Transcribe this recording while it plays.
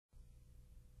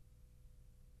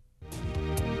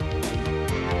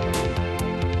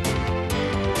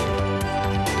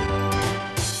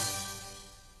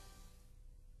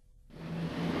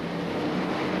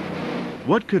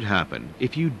What could happen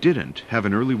if you didn't have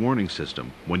an early warning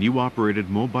system when you operated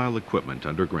mobile equipment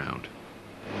underground?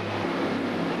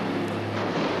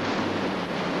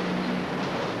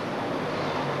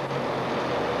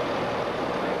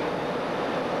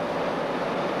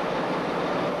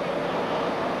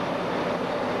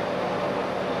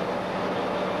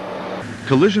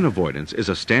 Collision avoidance is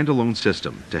a standalone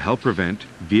system to help prevent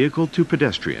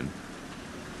vehicle-to-pedestrian,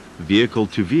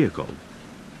 vehicle-to-vehicle,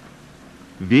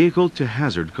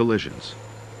 vehicle-to-hazard collisions.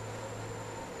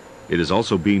 It is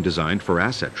also being designed for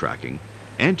asset tracking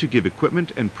and to give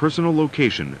equipment and personal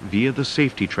location via the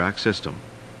safety track system.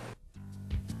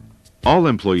 All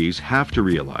employees have to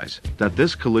realize that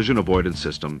this collision avoidance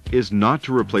system is not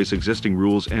to replace existing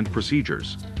rules and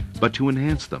procedures, but to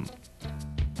enhance them.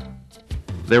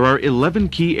 There are 11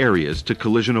 key areas to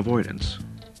collision avoidance.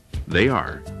 They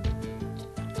are: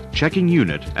 checking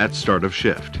unit at start of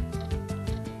shift,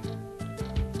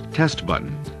 test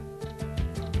button,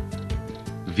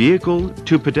 vehicle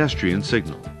to pedestrian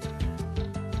signal,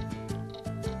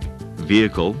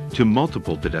 vehicle to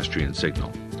multiple pedestrian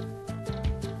signal,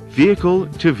 vehicle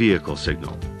to vehicle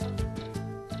signal,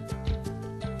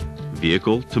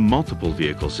 vehicle to multiple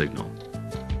vehicle signal,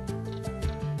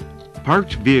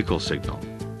 parked vehicle signal,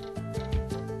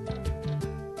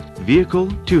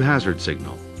 vehicle to hazard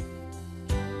signal,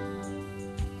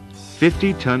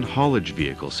 50-ton haulage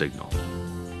vehicle signal,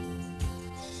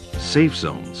 safe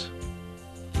zones,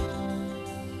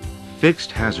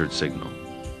 fixed hazard signal.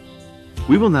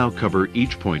 We will now cover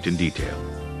each point in detail.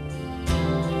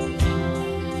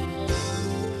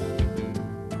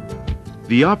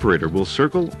 The operator will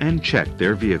circle and check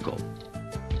their vehicle.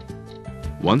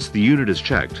 Once the unit is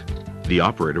checked, the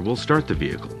operator will start the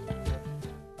vehicle.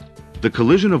 The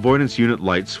collision avoidance unit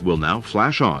lights will now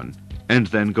flash on and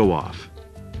then go off.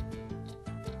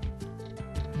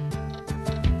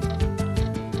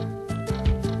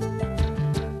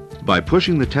 By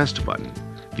pushing the test button,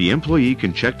 the employee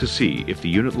can check to see if the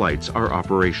unit lights are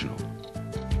operational.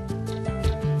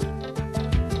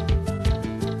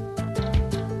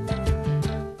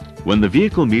 When the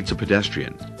vehicle meets a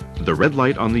pedestrian, the red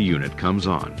light on the unit comes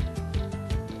on.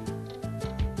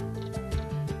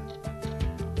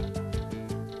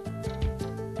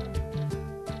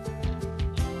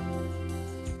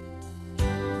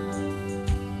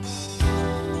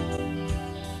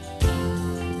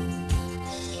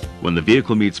 When the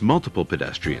vehicle meets multiple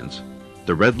pedestrians,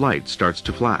 the red light starts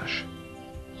to flash.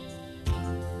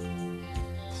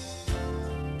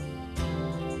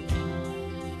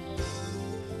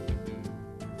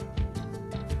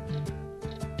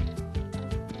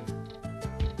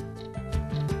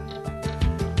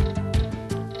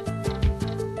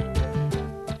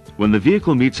 When the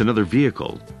vehicle meets another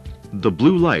vehicle, the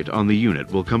blue light on the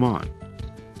unit will come on.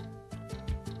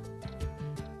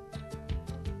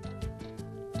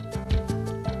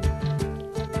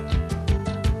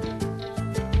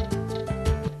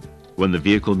 When the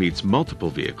vehicle meets multiple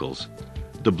vehicles,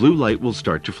 the blue light will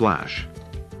start to flash.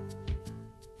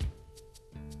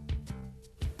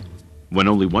 When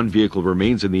only one vehicle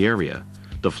remains in the area,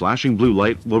 the flashing blue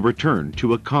light will return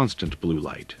to a constant blue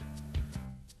light.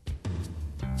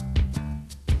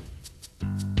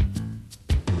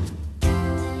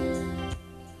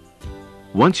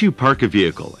 Once you park a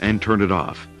vehicle and turn it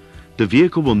off, the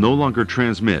vehicle will no longer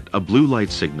transmit a blue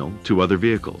light signal to other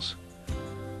vehicles.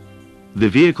 The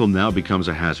vehicle now becomes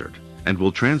a hazard and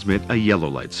will transmit a yellow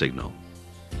light signal.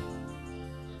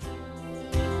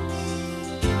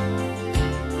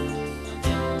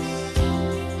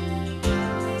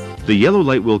 The yellow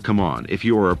light will come on if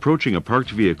you are approaching a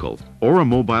parked vehicle or a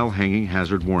mobile hanging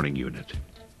hazard warning unit.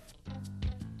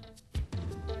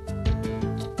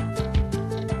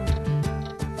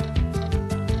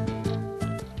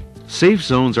 Safe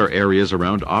zones are areas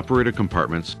around operator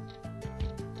compartments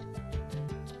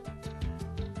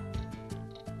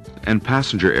and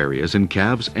passenger areas in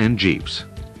cabs and jeeps.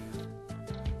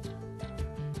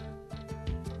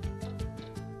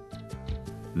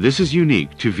 This is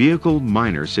unique to vehicle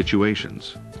minor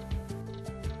situations.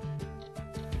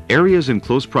 Areas in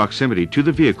close proximity to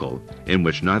the vehicle in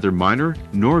which neither minor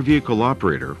nor vehicle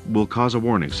operator will cause a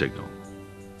warning signal.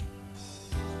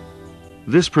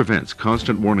 This prevents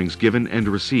constant warnings given and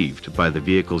received by the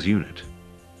vehicle's unit.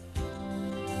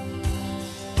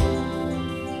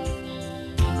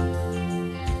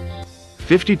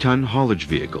 "50-ton haulage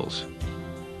vehicles.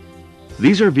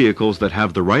 These are vehicles that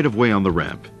have the right-of-way on the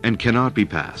ramp and cannot be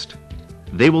passed.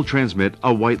 They will transmit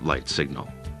a white light signal.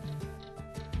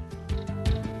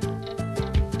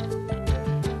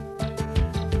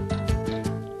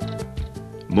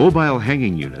 mobile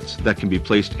hanging units that can be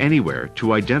placed anywhere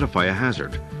to identify a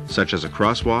hazard, such as a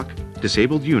crosswalk,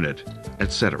 disabled unit,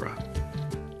 etc.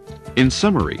 In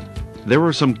summary, there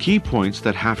are some key points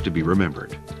that have to be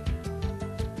remembered.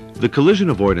 The collision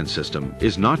avoidance system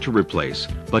is not to replace,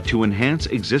 but to enhance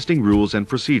existing rules and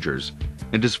procedures,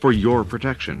 and is for your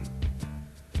protection.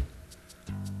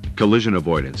 Collision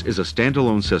avoidance is a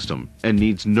standalone system and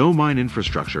needs no mine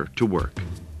infrastructure to work.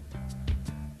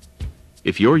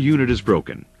 If your unit is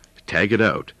broken, tag it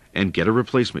out and get a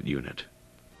replacement unit.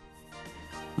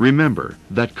 Remember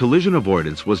that collision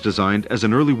avoidance was designed as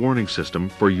an early warning system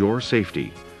for your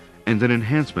safety and an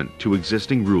enhancement to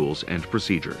existing rules and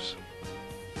procedures.